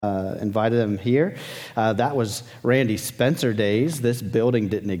invited them here. That was Randy Spencer days. This building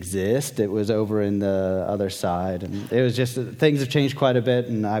didn't exist. It was over in the other side. And it was just, things have changed quite a bit,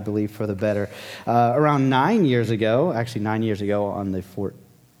 and I believe for the better. Around 9 years ago on the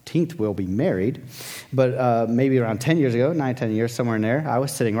 14th, we'll be married. But maybe around 10 years ago, 10 years, somewhere in there, I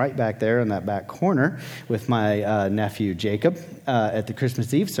was sitting right back there in that back corner with my nephew Jacob at the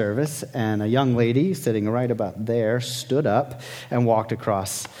Christmas Eve service, and a young lady sitting right about there stood up and walked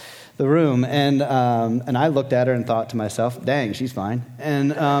across the room. And I looked at her and thought to myself, dang, she's fine.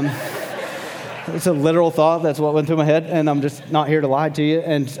 And it's a literal thought. That's what went through my head, and I'm just not here to lie to you.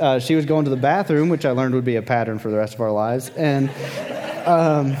 And she was going to the bathroom, which I learned would be a pattern for the rest of our lives. And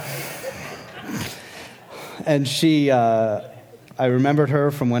she, I remembered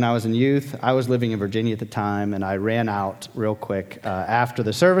her from when I was in youth. I was living in Virginia at the time, and I ran out real quick after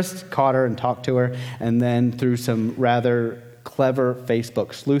the service, caught her and talked to her, and then through some rather clever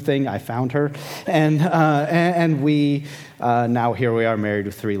Facebook sleuthing, I found her, and we now here we are, married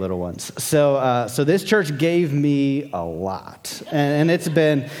with 3 little ones. So this church gave me a lot, and it's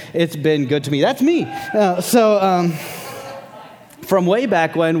been good to me. That's me. From way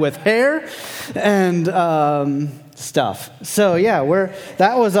back when with hair and stuff. So yeah,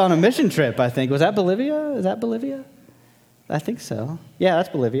 that was on a mission trip, I think. Was that Bolivia? Is that Bolivia? I think so. Yeah, that's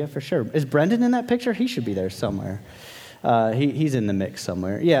Bolivia for sure. Is Brendan in that picture? He should be there somewhere. He's in the mix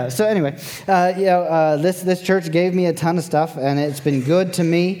somewhere. Yeah, so anyway, this church gave me a ton of stuff, and it's been good to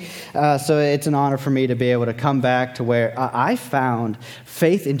me. So it's an honor for me to be able to come back to where I found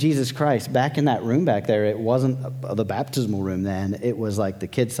faith in Jesus Christ back in that room back there. It wasn't the baptismal room then. It was like the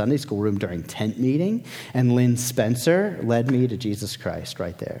kids' Sunday school room during tent meeting, and Lynn Spencer led me to Jesus Christ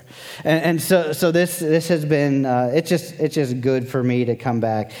right there. And so this has been, it's just good for me to come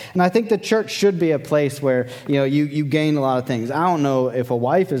back. And I think the church should be a place where, you gain a lot of things. I don't know if a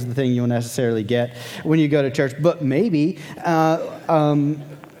wife is the thing you'll necessarily get when you go to church, but maybe, I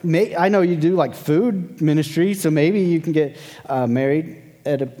know you do like food ministry, so maybe you can get married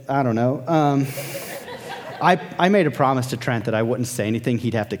I don't know. I made a promise to Trent that I wouldn't say anything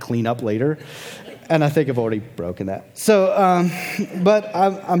he'd have to clean up later, and I think I've already broken that. So, but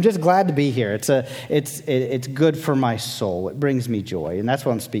I'm just glad to be here. It's good for my soul. It brings me joy, and that's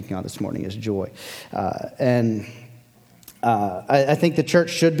what I'm speaking on this morning is joy, I think the church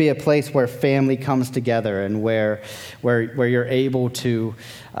should be a place where family comes together and where you're able to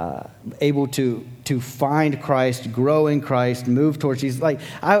find Christ, grow in Christ, move towards Jesus.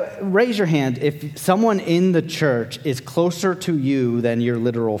 Raise your hand if someone in the church is closer to you than your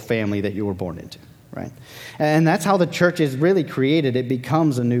literal family that you were born into. Right, and that's how the church is really created. It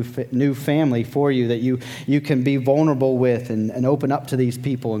becomes a new family for you that you can be vulnerable with and open up to these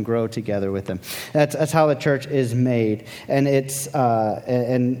people and grow together with them. That's how the church is made, and it's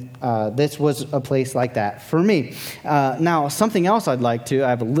this was a place like that for me. Now, something else I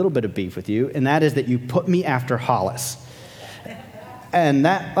have a little bit of beef with you, and that is that you put me after Hollis. And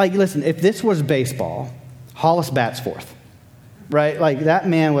that, listen, if this was baseball, Hollis bats fourth. Right? That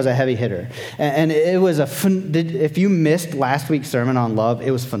man was a heavy hitter. And it was if you missed last week's sermon on love,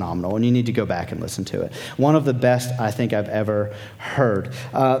 it was phenomenal, and you need to go back and listen to it. One of the best I think I've ever heard.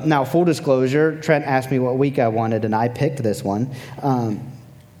 Now, full disclosure, Trent asked me what week I wanted, and I picked this one.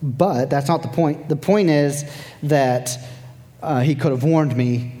 But that's not the point. The point is that he could have warned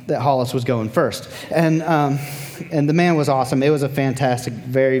me that Hollis was going first. And the man was awesome. It was a fantastic,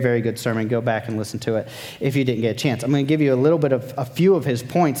 very, very good sermon. Go back and listen to it if you didn't get a chance. I'm going to give you a few of his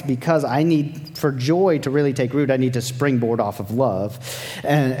points because I need, for joy to really take root, I need to springboard off of love.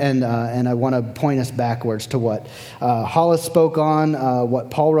 And I want to point us backwards to what Hollis spoke on,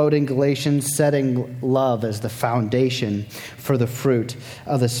 what Paul wrote in Galatians, setting love as the foundation for the fruit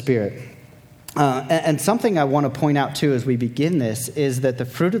of the Spirit. And something I want to point out, too, as we begin this, is that the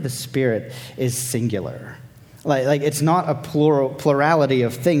fruit of the Spirit is singular. Like it's not a plurality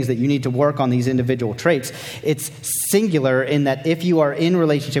of things that you need to work on these individual traits. It's singular in that if you are in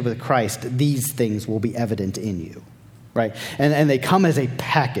relationship with Christ, these things will be evident in you. Right? And they come as a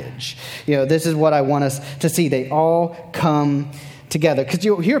package. This is what I want us to see. They all come together. Because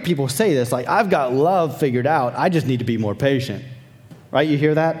you'll hear people say this, I've got love figured out. I just need to be more patient. Right? You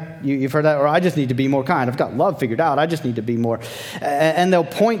hear that? You've heard that? Or I just need to be more kind. I've got love figured out. I just need to be more. And they'll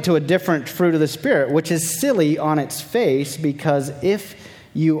point to a different fruit of the Spirit, which is silly on its face because if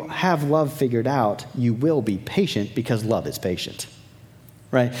you have love figured out, you will be patient because love is patient.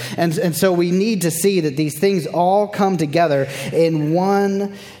 Right? And so we need to see that these things all come together in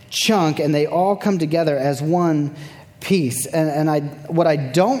one chunk, and they all come together as one peace. And what I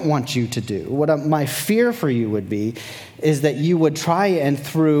don't want you to do, my fear for you would be, is that you would try and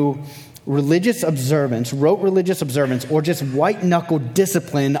through religious observance, rote religious observance, or just white-knuckle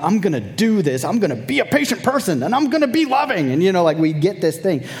discipline, I'm going to do this, I'm going to be a patient person, and I'm going to be loving. And, like we get this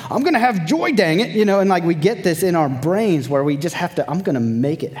thing. I'm going to have joy, dang it, and like we get this in our brains where we just have to, I'm going to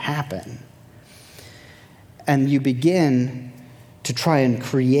make it happen. And you begin to try and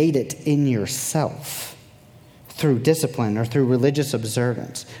create it in yourself through discipline or through religious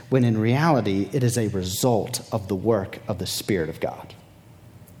observance, when in reality, it is a result of the work of the Spirit of God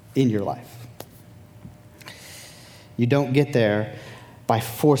in your life. You don't get there by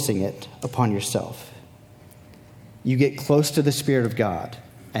forcing it upon yourself. You get close to the Spirit of God,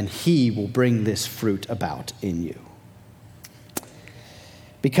 and He will bring this fruit about in you.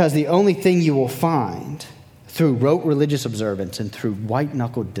 Because the only thing you will find through rote religious observance and through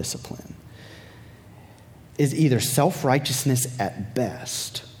white-knuckled discipline is either self-righteousness at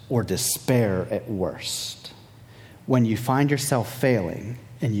best or despair at worst. When you find yourself failing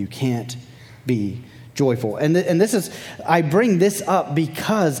and you can't be joyful. And this is, I bring this up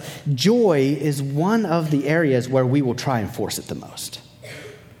because joy is one of the areas where we will try and force it the most.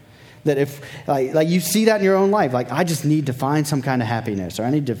 That if, like you see that in your own life, like I just need to find some kind of happiness, or I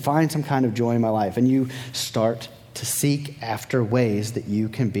need to find some kind of joy in my life. And you start to seek after ways that you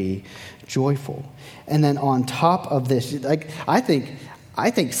can be joyful. And then on top of this, like I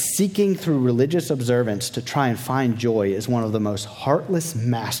think seeking through religious observance to try and find joy is one of the most heartless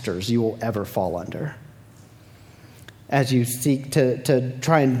masters you will ever fall under. As you seek to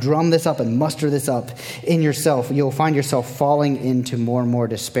try and drum this up and muster this up in yourself, you'll find yourself falling into more and more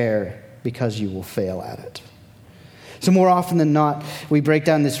despair because you will fail at it. So more often than not, we break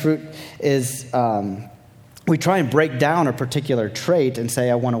down this fruit is we try and break down a particular trait and say,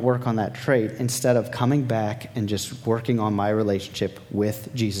 I want to work on that trait, instead of coming back and just working on my relationship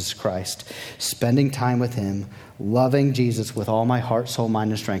with Jesus Christ, spending time with Him, loving Jesus with all my heart, soul, mind,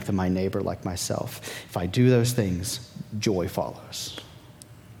 and strength, and my neighbor like myself. If I do those things, joy follows.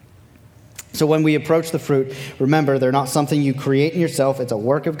 So when we approach the fruit, remember, they're not something you create in yourself. It's a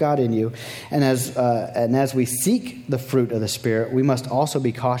work of God in you. And as we seek the fruit of the Spirit, we must also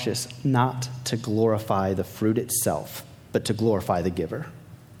be cautious not to glorify the fruit itself, but to glorify the giver.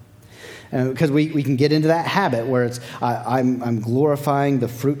 Because we can get into that habit where it's I'm glorifying the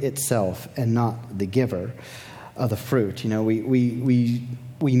fruit itself and not the giver of the fruit. We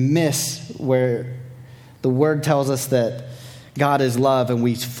miss where the Word tells us that God is love, and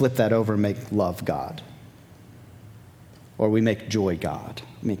we flip that over and make love God. Or we make joy God,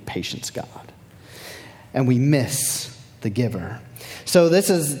 make patience God. And we miss the giver. So this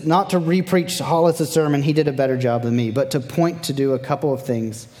is not to re-preach Hollis' sermon, he did a better job than me, but to point to do a couple of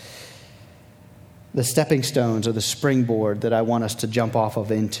things, the stepping stones or the springboard that I want us to jump off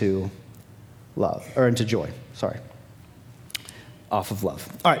of into love, or into joy, off of love.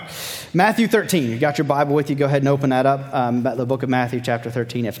 All right, Matthew 13. You got your Bible with you? Go ahead and open that up. The book of Matthew, chapter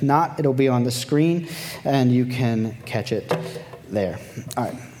 13. If not, it'll be on the screen, and you can catch it there. All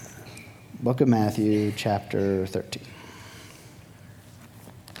right, book of Matthew, chapter 13.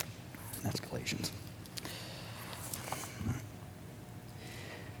 That's Galatians.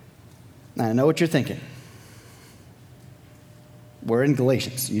 Now, I know what you're thinking. We're in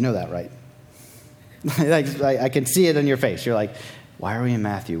Galatians. You know that, right? I can see it on your face. You're like, why are we in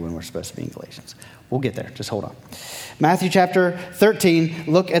Matthew when we're supposed to be in Galatians? We'll get there. Just hold on. Matthew chapter 13,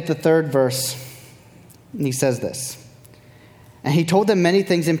 look at the 3rd verse. And he says this. And he told them many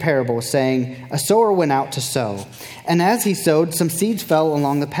things in parables, saying, a sower went out to sow. And as he sowed, some seeds fell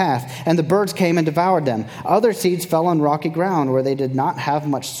along the path, and the birds came and devoured them. Other seeds fell on rocky ground where they did not have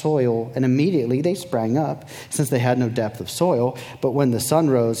much soil, and immediately they sprang up, since they had no depth of soil. But when the sun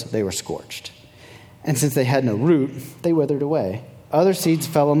rose, they were scorched. And since they had no root, they withered away. Other seeds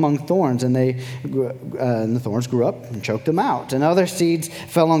fell among thorns, and the thorns grew up and choked them out. And other seeds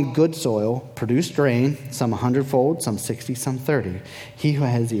fell on good soil, produced grain, some 100-fold, some 60, some 30. He who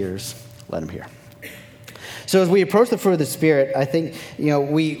has ears, let him hear. So as we approach the fruit of the Spirit, I think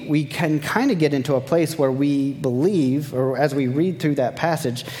we can kind of get into a place where we believe, or as we read through that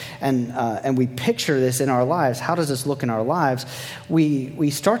passage, and we picture this in our lives. How does this look in our lives? We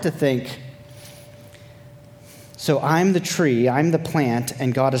start to think, so I'm the tree, I'm the plant,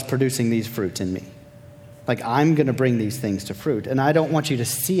 and God is producing these fruits in me. Like, I'm going to bring these things to fruit. And I don't want you to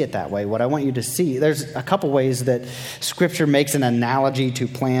see it that way. What I want you to see, there's a couple ways that Scripture makes an analogy to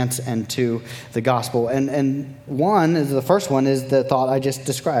plants and to the gospel. And the first one is the thought I just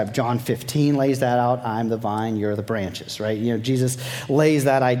described. John 15 lays that out. I'm the vine, you're the branches, right? Jesus lays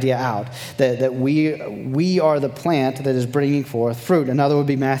that idea out, that we are the plant that is bringing forth fruit. Another would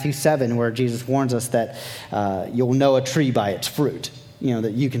be Matthew 7, where Jesus warns us that you'll know a tree by its fruit.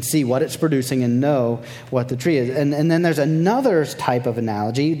 That you can see what it's producing and know what the tree is. And then there's another type of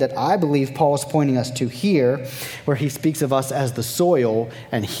analogy that I believe Paul is pointing us to here, where he speaks of us as the soil,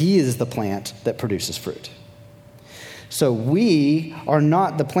 and he is the plant that produces fruit. So we are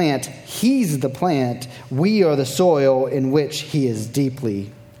not the plant, he's the plant. We are the soil in which he is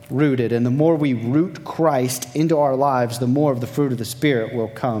deeply rooted. And the more we root Christ into our lives, the more of the fruit of the Spirit will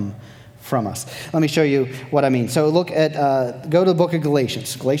come from us. Let me show you what I mean. So go to the book of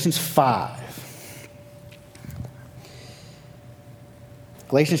Galatians, Galatians 5.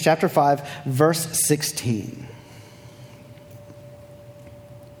 Galatians chapter 5, verse 16.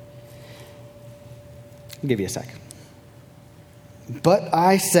 I'll give you a second. But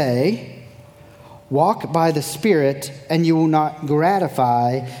I say, walk by the Spirit, and you will not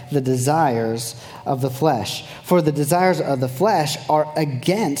gratify the desires of the flesh. For the desires of the flesh are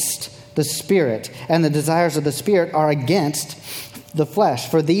against the Spirit, and the desires of the Spirit are against the flesh.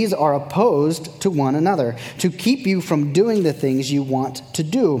 For these are opposed to one another, to keep you from doing the things you want to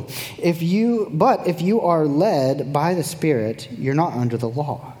do. But if you are led by the Spirit, you're not under the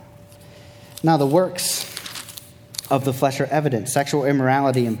law. Now the works of the flesh are evident: sexual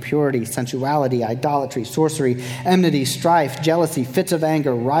immorality, impurity, sensuality, idolatry, sorcery, enmity, strife, jealousy, fits of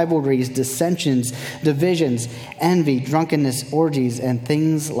anger, rivalries, dissensions, divisions, envy, drunkenness, orgies, and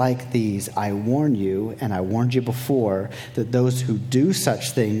things like these. I warn you, and I warned you before, that those who do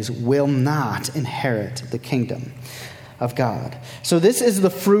such things will not inherit the kingdom of God. So this is the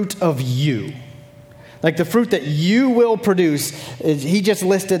fruit of you. Like the fruit that you will produce, he just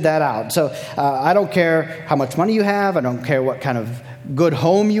listed that out. So I don't care how much money you have. I don't care what kind of good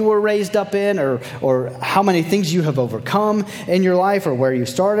home you were raised up in, or how many things you have overcome in your life, or where you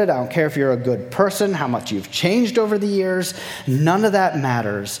started. I don't care if you're a good person, how much you've changed over the years. None of that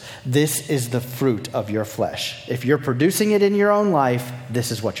matters. This is the fruit of your flesh. If you're producing it in your own life, this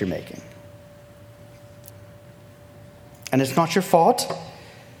is what you're making. And it's not your fault.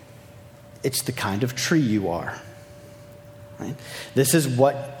 It's the kind of tree you are. Right? This is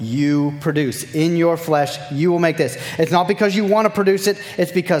what you produce. In your flesh, you will make this. It's not because you want to produce it.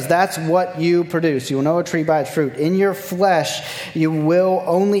 It's because that's what you produce. You will know a tree by its fruit. In your flesh, you will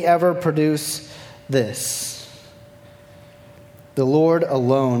only ever produce this. The Lord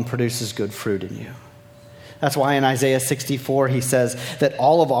alone produces good fruit in you. That's why in Isaiah 64, he says that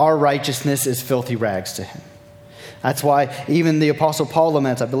all of our righteousness is filthy rags to him. That's why even the Apostle Paul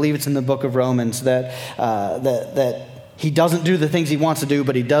laments, I believe it's in the book of Romans, that he doesn't do the things he wants to do,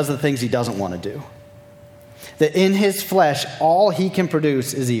 but he does the things he doesn't want to do. That in his flesh, all he can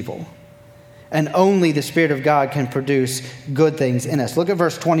produce is evil. And only the Spirit of God can produce good things in us. Look at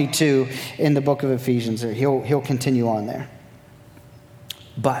verse 22 in the book of Ephesians. He'll continue on there.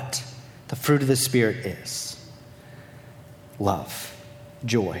 But the fruit of the Spirit is love,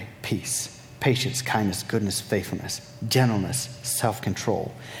 joy, peace, patience, kindness, goodness, faithfulness, gentleness,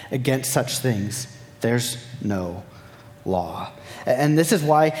 self-control. Against such things, there's no law. And this is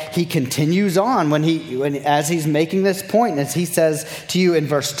why he continues on as he's making this point, as he says to you in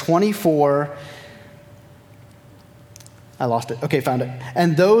verse 24, I lost it. Okay, found it.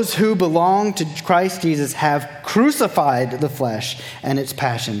 And those who belong to Christ Jesus have crucified the flesh and its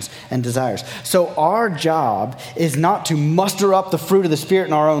passions and desires. So our job is not to muster up the fruit of the Spirit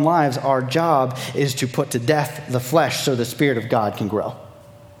in our own lives. Our job is to put to death the flesh so the Spirit of God can grow.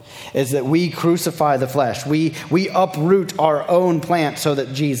 Is that we crucify the flesh. We uproot our own plant so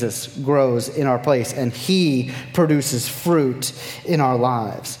that Jesus grows in our place and he produces fruit in our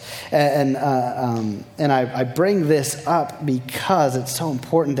lives. And I bring this up because it's so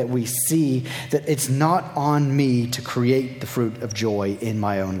important that we see that it's not on me to create the fruit of joy in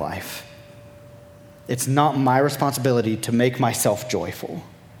my own life. It's not my responsibility to make myself joyful.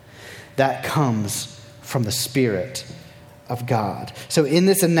 That comes from the Spirit of God. So in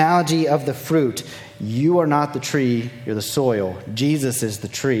this analogy of the fruit, you are not the tree, you're the soil. Jesus is the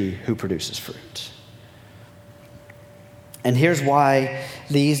tree who produces fruit. And here's why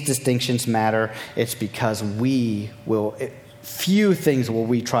these distinctions matter. It's because few things will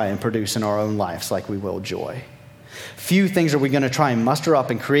we try and produce in our own lives like we will joy. Few things are we going to try and muster up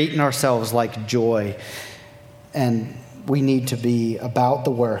and create in ourselves like joy. And we need to be about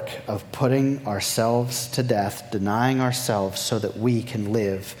the work of putting ourselves to death, denying ourselves so that we can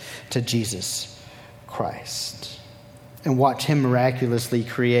live to Jesus Christ and watch him miraculously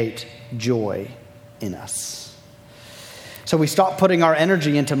create joy in us. So we stop putting our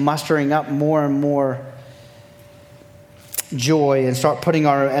energy into mustering up more and more joy and start putting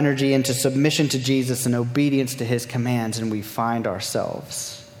our energy into submission to Jesus and obedience to his commands, and we find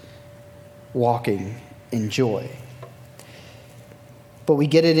ourselves walking in joy. But we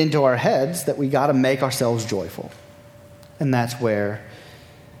get it into our heads that we got to make ourselves joyful. And that's where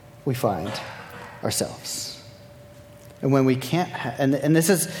we find ourselves. And when we can't, and this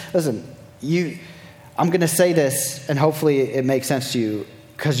is, listen, I'm going to say this, and hopefully it makes sense to you,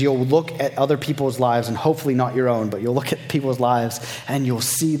 because you'll look at other people's lives, and hopefully not your own, but you'll look at people's lives, and you'll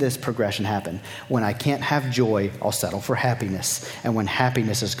see this progression happen. When I can't have joy, I'll settle for happiness. And when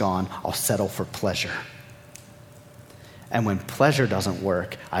happiness is gone, I'll settle for pleasure. And when pleasure doesn't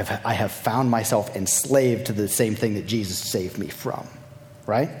work, I have found myself enslaved to the same thing that Jesus saved me from,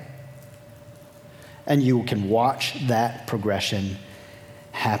 right? And you can watch that progression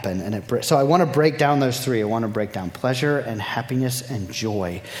happen. So I want to break down those three. I want to break down pleasure and happiness and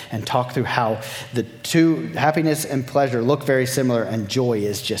joy and talk through how the two, happiness and pleasure, look very similar and joy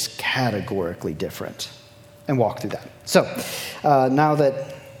is just categorically different, and walk through that. So now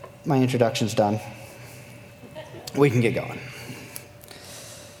that my introduction's done, we can get going.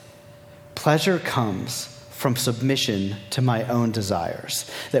 Pleasure comes from submission to my own desires.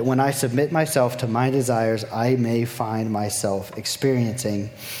 That when I submit myself to my desires, I may find myself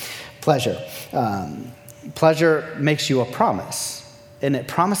experiencing pleasure. Pleasure makes you a promise, and it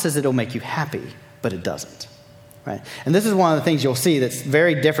promises it'll make you happy, but it doesn't. Right? And this is one of the things you'll see that's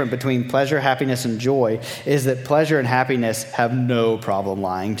very different between pleasure, happiness, and joy, is that pleasure and happiness have no problem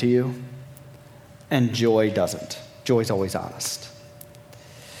lying to you, and joy doesn't. Joy's always honest.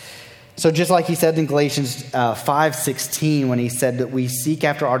 So just like he said in Galatians 5:16, when he said that we seek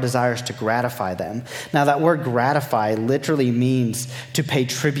after our desires to gratify them. Now that word gratify literally means to pay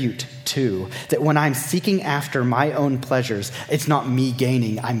tribute to. That when I'm seeking after my own pleasures, it's not me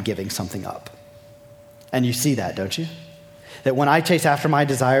gaining, I'm giving something up. And you see that, don't you? That when I chase after my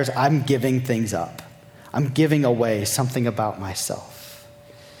desires, I'm giving things up. I'm giving away something about myself.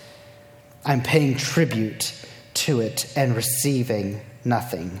 I'm paying tribute to it and receiving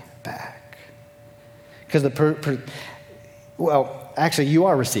nothing back. Because actually you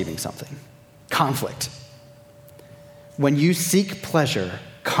are receiving something. Conflict. When you seek pleasure,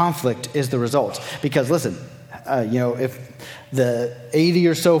 conflict is the result. Because listen, if the 80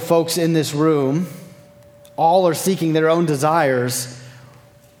 or so folks in this room all are seeking their own desires,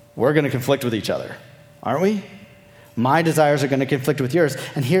 we're going to conflict with each other, aren't we? My desires are going to conflict with yours.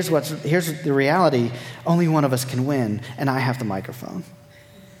 And here's the reality. Only one of us can win, and I have the microphone.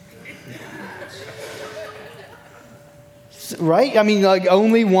 Right? I mean,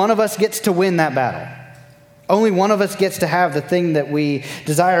 only one of us gets to win that battle. Only one of us gets to have the thing that we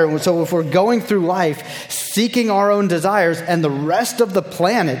desire. So if we're going through life seeking our own desires, and the rest of the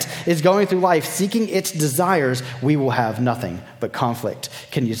planet is going through life seeking its desires, we will have nothing but conflict.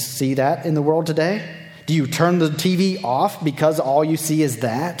 Can you see that in the world today? Do you turn the TV off because all you see is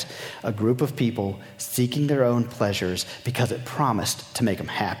that? A group of people seeking their own pleasures because it promised to make them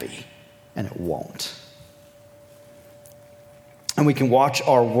happy, and it won't. And we can watch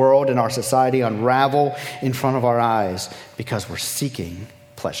our world and our society unravel in front of our eyes because we're seeking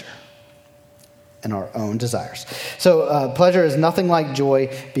pleasure and our own desires. So pleasure is nothing like joy,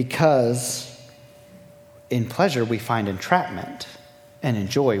 because in pleasure we find entrapment, and in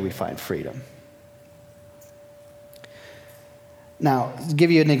joy we find freedom. Now, to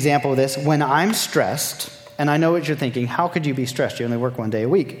give you an example of this, when I'm stressed, and I know what you're thinking, how could you be stressed? You only work one day a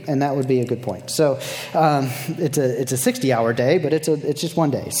week, and that would be a good point. So it's a 60-hour day, but it's just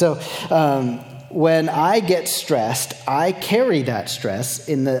one day. So when I get stressed, I carry that stress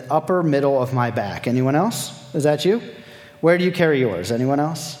in the upper middle of my back. Anyone else? Is that you? Where do you carry yours? Anyone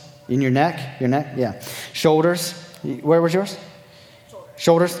else? In your neck? Your neck? Yeah. Shoulders? Where was yours?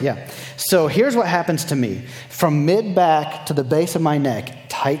 Shoulders? Yeah. So here's what happens to me. From mid-back to the base of my neck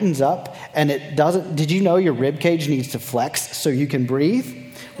tightens up, and it doesn't. Did you know your rib cage needs to flex so you can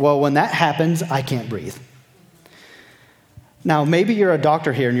breathe? Well, when that happens, I can't breathe. Now, maybe you're a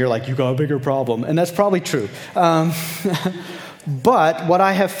doctor here and you're like, you got a bigger problem. And that's probably true. But what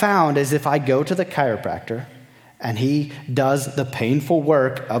I have found is if I go to the chiropractor And he does the painful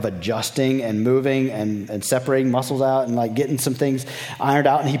work of adjusting and moving and separating muscles out and like getting some things ironed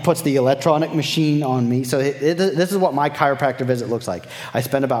out. And he puts the electronic machine on me. So this is what my chiropractor visit looks like. I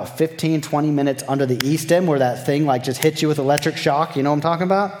spend about 15, 20 minutes under the E-stem where that thing like just hits you with electric shock. You know what I'm talking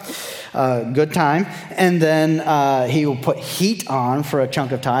about? Good time. And then he will put heat on for a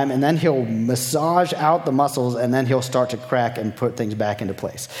chunk of time. And then he'll massage out the muscles. And then he'll start to crack and put things back into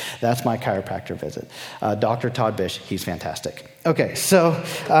place. That's my chiropractor visit. Dr. Todd Bish, he's fantastic. Okay, so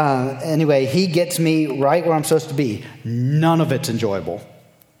anyway, he gets me right where I'm supposed to be. None of it's enjoyable.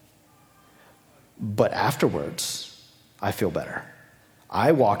 But afterwards, I feel better.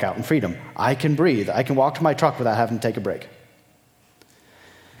 I walk out in freedom. I can breathe. I can walk to my truck without having to take a break.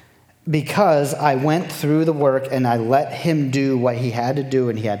 Because I went through the work and I let him do what he had to do,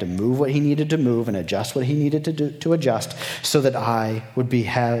 and he had to move what he needed to move and adjust what he needed to do to adjust, so that I would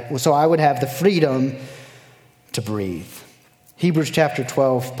have the freedom to breathe. Hebrews chapter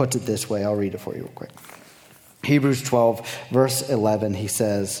 12 puts it this way. I'll read it for you real quick. Hebrews 12, verse 11, he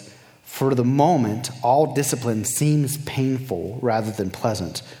says, "For the moment, all discipline seems painful rather than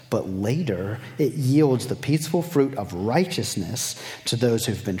pleasant, but later it yields the peaceful fruit of righteousness to those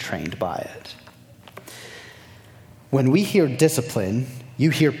who've been trained by it." When we hear discipline,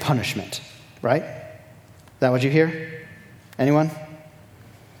 you hear punishment, right? Is that what you hear? Anyone?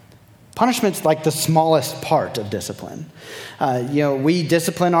 Punishment's like the smallest part of discipline. We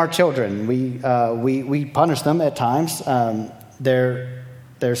discipline our children. We punish them at times.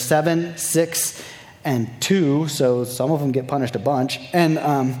 They're 7, 6, and 2, so some of them get punished a bunch.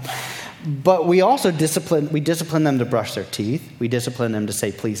 But we also discipline them to brush their teeth. We discipline them to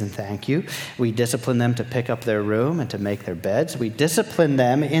say please and thank you. We discipline them to pick up their room and to make their beds. We discipline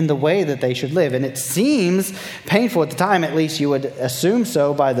them in the way that they should live. And it seems painful at the time, at least you would assume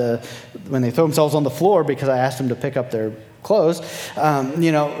so when they throw themselves on the floor because I asked them to pick up their clothes.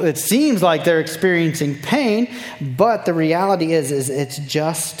 It seems like they're experiencing pain, but the reality is it's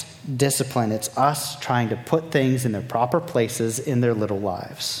just discipline. It's us trying to put things in their proper places in their little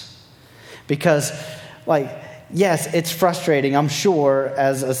lives. Because, yes, it's frustrating, I'm sure,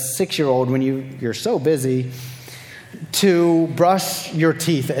 as a 6-year-old when you're so busy to brush your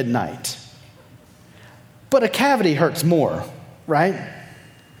teeth at night. But a cavity hurts more, right?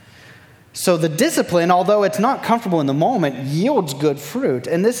 So the discipline, although it's not comfortable in the moment, yields good fruit.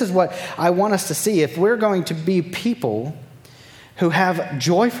 And this is what I want us to see. If we're going to be people who have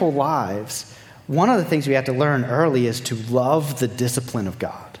joyful lives, one of the things we have to learn early is to love the discipline of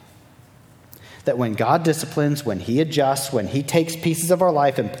God. That when God disciplines, when he adjusts, when he takes pieces of our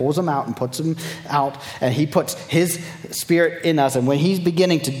life and pulls them out and puts them out, and he puts his spirit in us, and when he's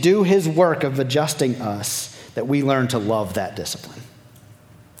beginning to do his work of adjusting us, that we learn to love that discipline.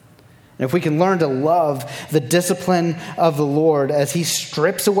 And if we can learn to love the discipline of the Lord as he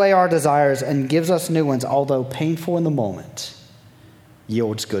strips away our desires and gives us new ones, although painful in the moment,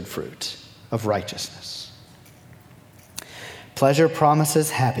 yields good fruit of righteousness. Pleasure promises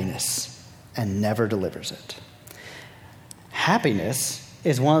happiness and never delivers it. Happiness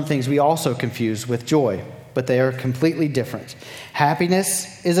is one of the things we also confuse with joy, but they are completely different.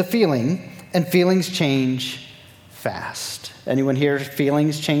 Happiness is a feeling, and feelings change fast. Anyone here,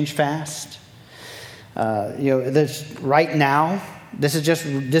 feelings change fast? Right now, this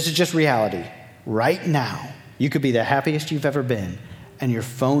is just reality. Right now, you could be the happiest you've ever been, and your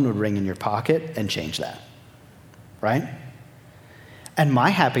phone would ring in your pocket and change that, right? And my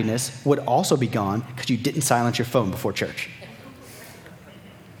happiness would also be gone because you didn't silence your phone before church.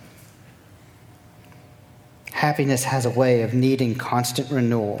 Happiness has a way of needing constant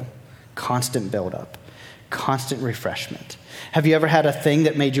renewal, constant buildup, constant refreshment. Have you ever had a thing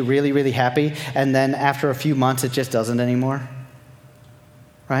that made you really, really happy, and then after a few months it just doesn't anymore?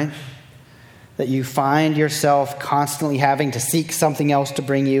 Right? That you find yourself constantly having to seek something else to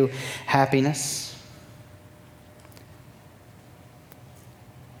bring you happiness.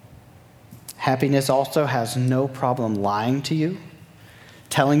 Happiness also has no problem lying to you,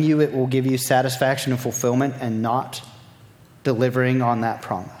 telling you it will give you satisfaction and fulfillment, and not delivering on that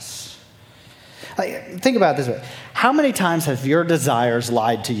promise. Think about it this way. How many times have your desires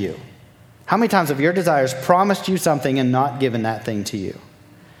lied to you? How many times have your desires promised you something and not given that thing to you?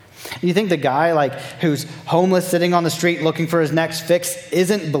 You think the guy who's homeless sitting on the street looking for his next fix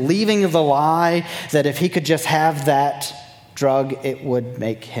isn't believing the lie that if he could just have that drug, it would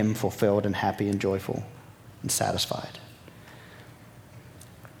make him fulfilled and happy and joyful and satisfied?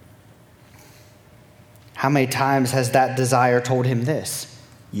 How many times has that desire told him this?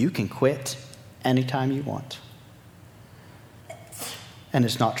 You can quit anytime you want. And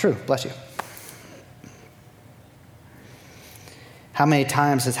it's not true. Bless you. How many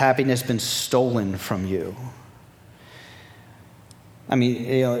times has happiness been stolen from you? I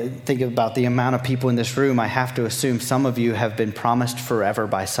mean, think about the amount of people in this room. I have to assume some of you have been promised forever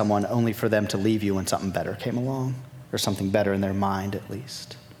by someone only for them to leave you when something better came along, or something better in their mind at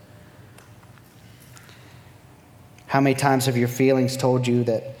least. How many times have your feelings told you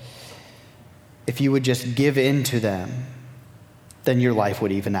that if you would just give in to them, then your life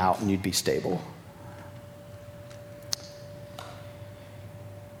would even out and you'd be stable?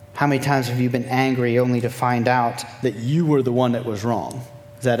 How many times have you been angry only to find out that you were the one that was wrong?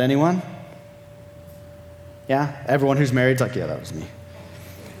 Is that anyone? Yeah? Everyone who's married is like, yeah, that was me.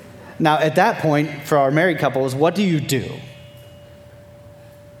 Now, at that point, for our married couples, what do you do?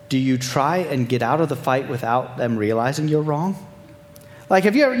 Do you try and get out of the fight without them realizing you're wrong? Like,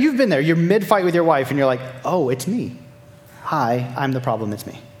 you've been there, you're mid-fight with your wife, and you're like, oh, it's me. Hi, I'm the problem, it's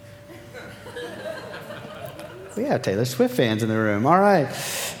me. We have Taylor Swift fans in the room. All right.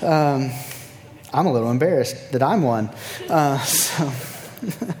 I'm a little embarrassed that I'm one. At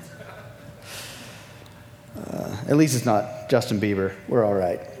least it's not Justin Bieber. We're all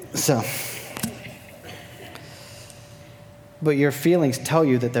right. But your feelings tell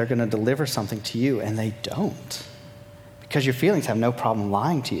you that they're going to deliver something to you, and they don't. Because your feelings have no problem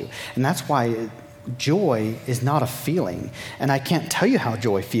lying to you. And that's why joy is not a feeling. And I can't tell you how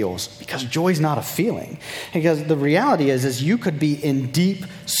joy feels, because joy is not a feeling. Because the reality is you could be in deep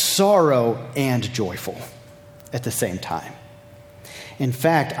sorrow and joyful at the same time. In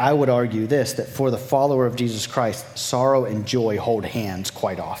fact, I would argue this, that for the follower of Jesus Christ, sorrow and joy hold hands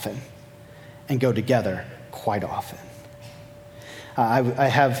quite often and go together quite often.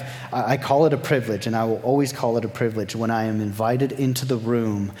 I call it a privilege, and I will always call it a privilege when I am invited into the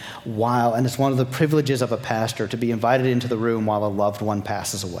room and it's one of the privileges of a pastor to be invited into the room while a loved one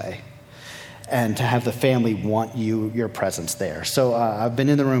passes away, and to have the family want your presence there. So I've been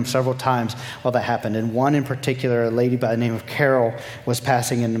in the room several times while that happened, and one in particular, a lady by the name of Carol, was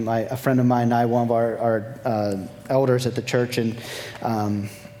passing, and a friend of mine and I, one of our elders at the church, and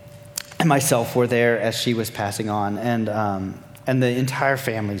myself were there as she was passing on, and the entire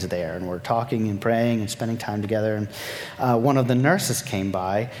family's there, and we're talking and praying and spending time together. And one of the nurses came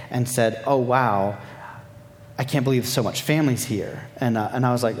by and said, "Oh, wow, I can't believe so much family's here." And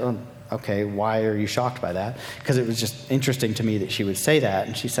I was like, "Oh, okay, why are you shocked by that?" Because it was just interesting to me that she would say that.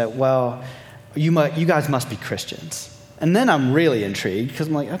 And she said, "Well, you guys must be Christians." And then I'm really intrigued, because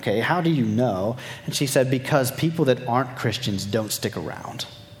I'm like, okay, how do you know? And she said, because people that aren't Christians don't stick around.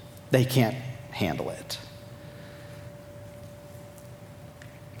 They can't handle it.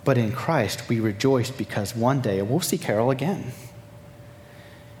 But in Christ, we rejoice because one day we'll see Carol again.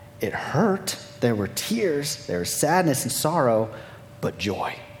 It hurt. There were tears. There was sadness and sorrow, but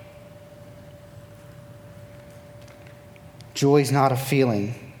joy. Joy is not a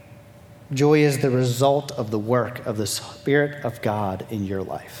feeling. Joy is the result of the work of the Spirit of God in your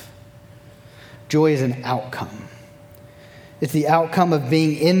life. Joy is an outcome. It's the outcome of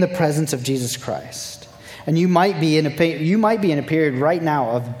being in the presence of Jesus Christ. And you might be in a period right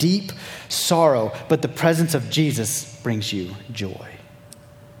now of deep sorrow, but the presence of Jesus brings you joy.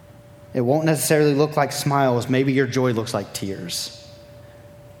 It won't necessarily look like smiles. Maybe your joy looks like tears.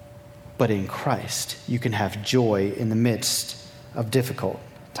 But in Christ, you can have joy in the midst of difficult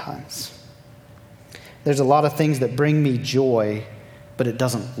times. There's a lot of things that bring me joy, but it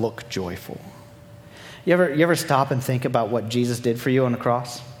doesn't look joyful. You ever stop and think about what Jesus did for you on the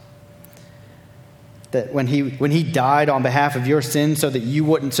cross? That when he died on behalf of your sin so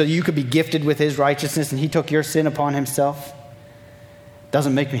you could be gifted with his righteousness, and he took your sin upon himself.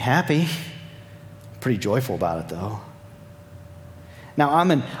 Doesn't make me happy. Pretty joyful about it though. Now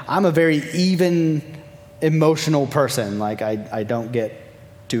I'm a very even emotional person. Like I don't get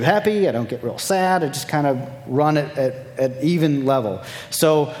too happy, I don't get real sad, I just kind of run it at even level.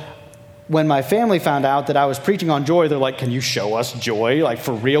 So when my family found out that I was preaching on joy, they're like, "Can you show us joy? Like,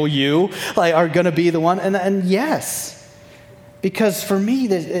 for real, you are going to be the one?" And yes, because for me,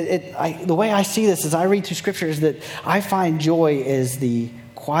 the way I see this as I read through Scripture is that I find joy is the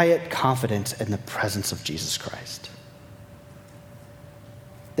quiet confidence in the presence of Jesus Christ.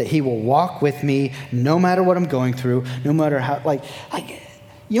 That he will walk with me no matter what I'm going through, no matter how,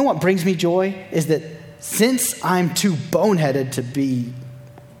 you know what brings me joy is that since I'm too boneheaded to be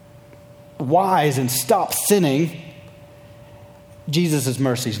wise and stop sinning, Jesus'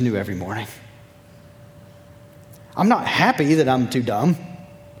 mercy is new every morning. I'm not happy that I'm too dumb,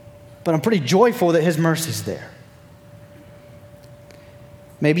 but I'm pretty joyful that his mercy's there.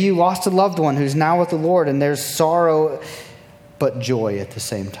 Maybe you lost a loved one who's now with the Lord, and there's sorrow but joy at the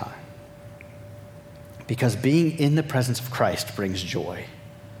same time. because being in the presence of Christ brings joy.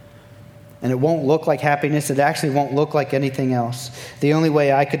 And it won't look like happiness. It actually won't look like anything else. The only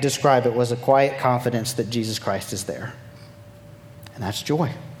way I could describe it was a quiet confidence that Jesus Christ is there. And that's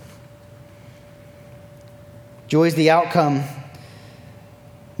joy. Joy is the outcome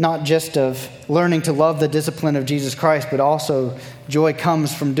not just of learning to love the discipline of Jesus Christ, but also joy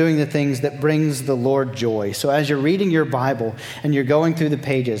comes from doing the things that brings the Lord joy. So as you're reading your Bible and you're going through the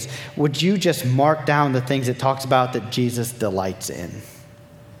pages, would you just mark down the things it talks about that Jesus delights in?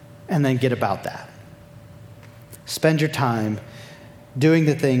 And then get about that. Spend your time doing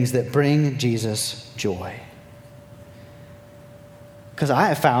the things that bring Jesus joy. Because I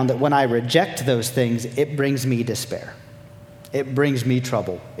have found that when I reject those things, it brings me despair. It brings me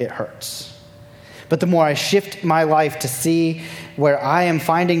trouble. It hurts. But the more I shift my life to see where I am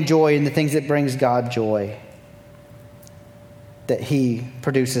finding joy in the things that brings God joy, that he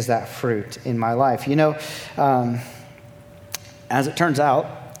produces that fruit in my life. You know, as it turns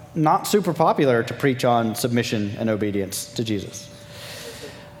out, not super popular to preach on submission and obedience to Jesus.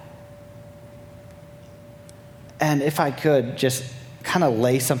 And if I could just kind of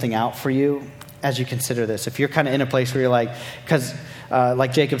lay something out for you as you consider this. If you're kind of in a place where you're like, because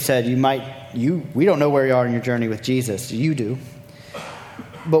like Jacob said, we don't know where you are in your journey with Jesus. You do.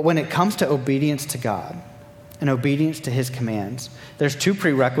 But when it comes to obedience to God and obedience to his commands, there's two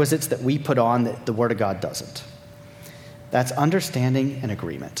prerequisites that we put on that the Word of God doesn't. That's understanding and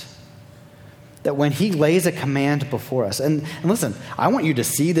agreement. That when he lays a command before us, and listen, I want you to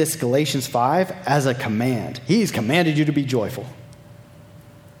see this Galatians 5 as a command. He's commanded you to be joyful.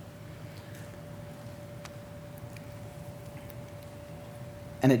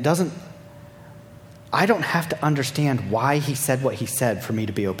 And I don't have to understand why he said what he said for me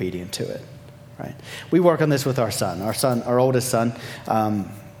to be obedient to it, right? We work on this with our son. Our oldest son,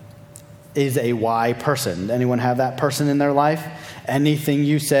 is a why person. Anyone have that person in their life? Anything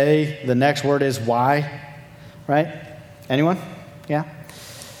you say, the next word is why, right? Anyone? Yeah?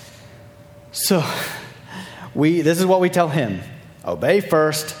 So, this is what we tell him. Obey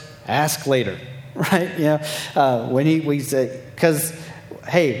first, ask later, right? When we say, because,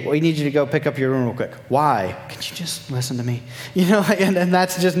 hey, we need you to go pick up your room real quick. Why? Can you just listen to me? And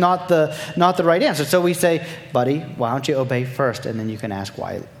that's just not the right answer. So we say, buddy, why don't you obey first, and then you can ask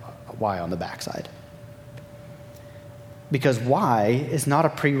why on the backside. Because why is not a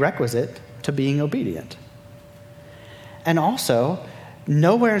prerequisite to being obedient. And also,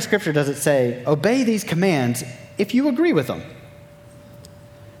 nowhere in Scripture does it say, obey these commands if you agree with them.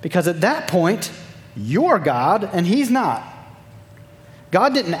 Because at that point, you're God and he's not.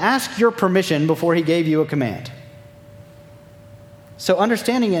 God didn't ask your permission before he gave you a command. So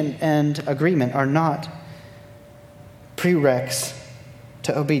understanding and agreement are not prereqs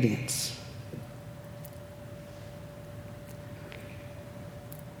to obedience.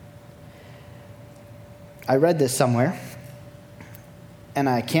 I read this somewhere, and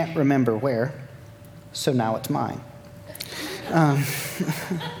I can't remember where, so now it's mine.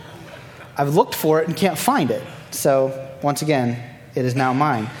 I've looked for it and can't find it, so once again, it is now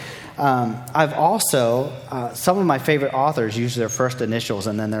mine. I've also, some of my favorite authors use their first initials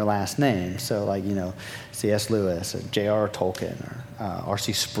and then their last name. So like, C.S. Lewis or J.R.R. Tolkien or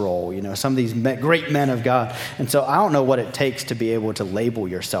R.C. Sproul, some of these great men of God. And so I don't know what it takes to be able to label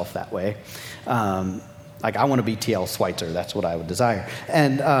yourself that way. Like I want to be T.L. Schweitzer. That's what I would desire.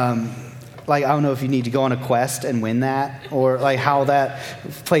 And I don't know if you need to go on a quest and win that or like how that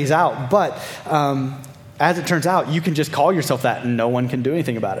plays out. But as it turns out, you can just call yourself that and no one can do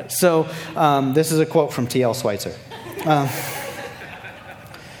anything about it. So this is a quote from T.L. Schweitzer.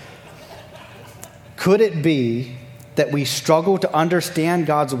 Could it be that we struggle to understand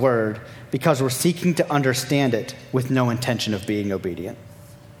God's word because we're seeking to understand it with no intention of being obedient?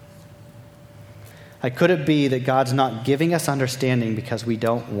 Like, could it be that God's not giving us understanding because we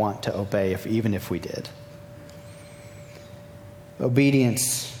don't want to obey, even if we did?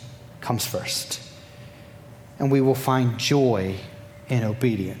 Obedience comes first. And we will find joy in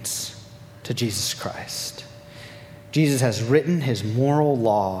obedience to Jesus Christ. Jesus has written his moral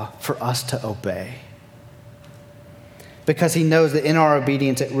law for us to obey. Because he knows that in our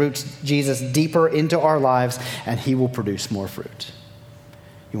obedience, it roots Jesus deeper into our lives, and he will produce more fruit.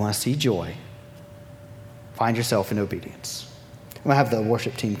 You want to see joy? Find yourself in obedience. I'm going to have the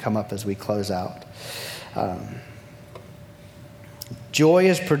worship team come up as we close out. Joy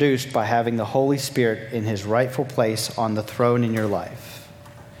is produced by having the Holy Spirit in his rightful place on the throne in your life.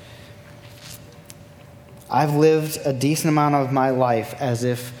 I've lived a decent amount of my life as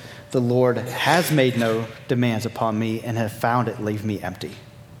if the Lord has made no demands upon me and have found it leave me empty.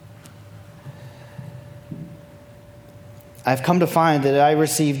 I've come to find that I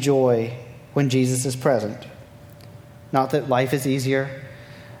receive joy when Jesus is present. Not that life is easier,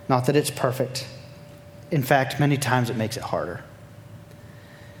 not that it's perfect. In fact, many times it makes it harder.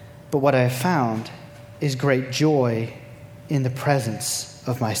 But what I have found is great joy in the presence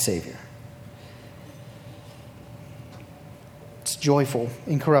of my Savior. It's joyful,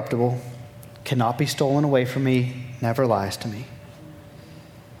 incorruptible, cannot be stolen away from me, never lies to me.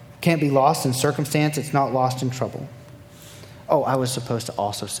 Can't be lost in circumstance, it's not lost in trouble. Oh, I was supposed to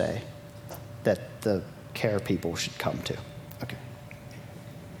also say that the care people should come too. Okay.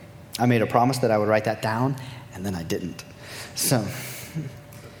 I made a promise that I would write that down, and then I didn't.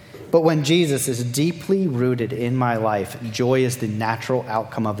 But when Jesus is deeply rooted in my life, joy is the natural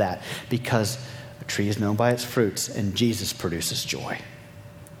outcome of that, because a tree is known by its fruits, and Jesus produces joy.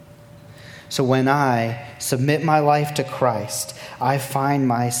 So when I submit my life to Christ, I find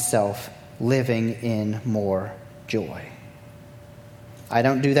myself living in more joy. I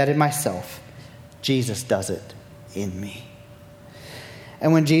don't do that in myself. Jesus does it in me.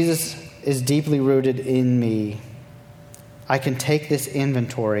 And when Jesus is deeply rooted in me, I can take this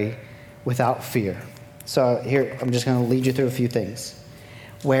inventory without fear. So here, I'm just going to lead you through a few things.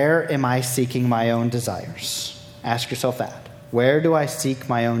 Where am I seeking my own desires? Ask yourself that. Where do I seek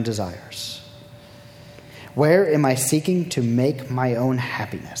my own desires? Where am I seeking to make my own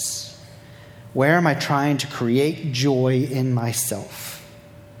happiness? Where am I trying to create joy in myself?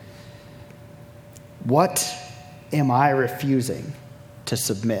 What am I refusing to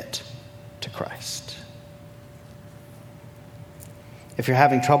submit to Christ? If you're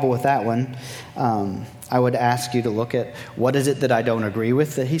having trouble with that one, I would ask you to look at what is it that I don't agree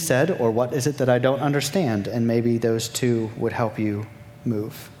with that he said, or what is it that I don't understand, and maybe those two would help you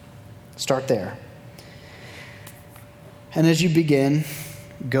move. Start there. And as you begin,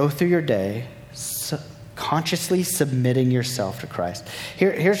 go through your day consciously submitting yourself to Christ.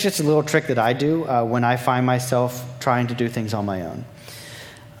 Here's just a little trick that I do when I find myself trying to do things on my own.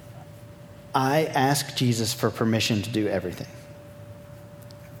 I ask Jesus for permission to do everything.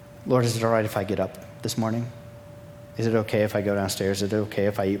 Lord, is it all right if I get up this morning? Is it okay if I go downstairs? Is it okay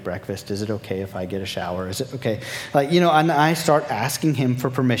if I eat breakfast? Is it okay if I get a shower? Is it okay? And I start asking him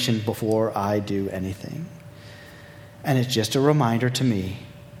for permission before I do anything. And it's just a reminder to me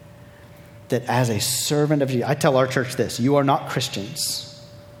that as a servant of Jesus, I tell our church this: you are not Christians.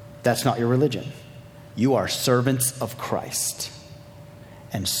 That's not your religion. You are servants of Christ.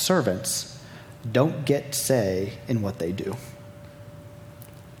 And servants don't get say in what they do.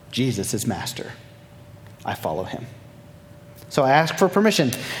 Jesus is master. I follow him. So I ask for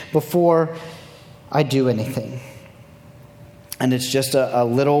permission before I do anything. And it's just a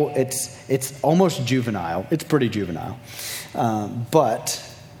little, it's almost juvenile. It's pretty juvenile. But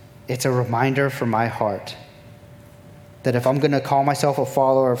it's a reminder for my heart that if I'm going to call myself a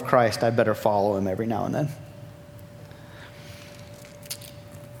follower of Christ, I better follow him every now and then.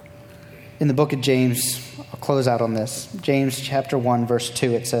 In the book of James, I'll close out on this. James chapter 1, verse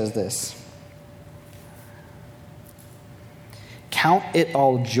 2, it says this: "Count it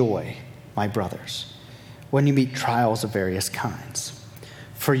all joy, my brothers, when you meet trials of various kinds.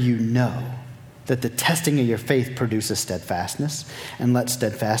 For you know that the testing of your faith produces steadfastness, and let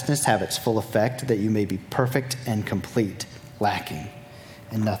steadfastness have its full effect, that you may be perfect and complete, lacking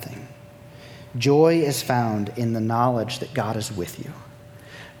in nothing. Joy is found in the knowledge that God is with you.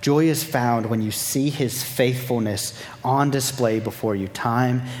 Joy is found when you see his faithfulness on display before you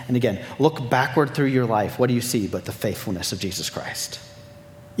time and again. Look backward through your life. What do you see but the faithfulness of Jesus Christ?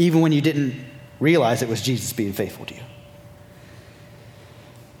 Even when you didn't realize it was Jesus being faithful to you.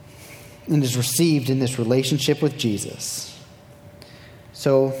 And is received in this relationship with Jesus.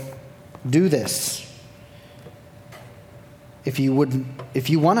 So do this. If you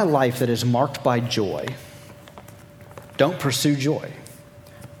want a life that is marked by joy, don't pursue joy.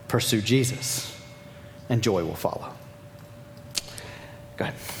 Pursue Jesus, and joy will follow. Go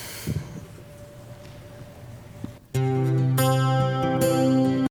ahead.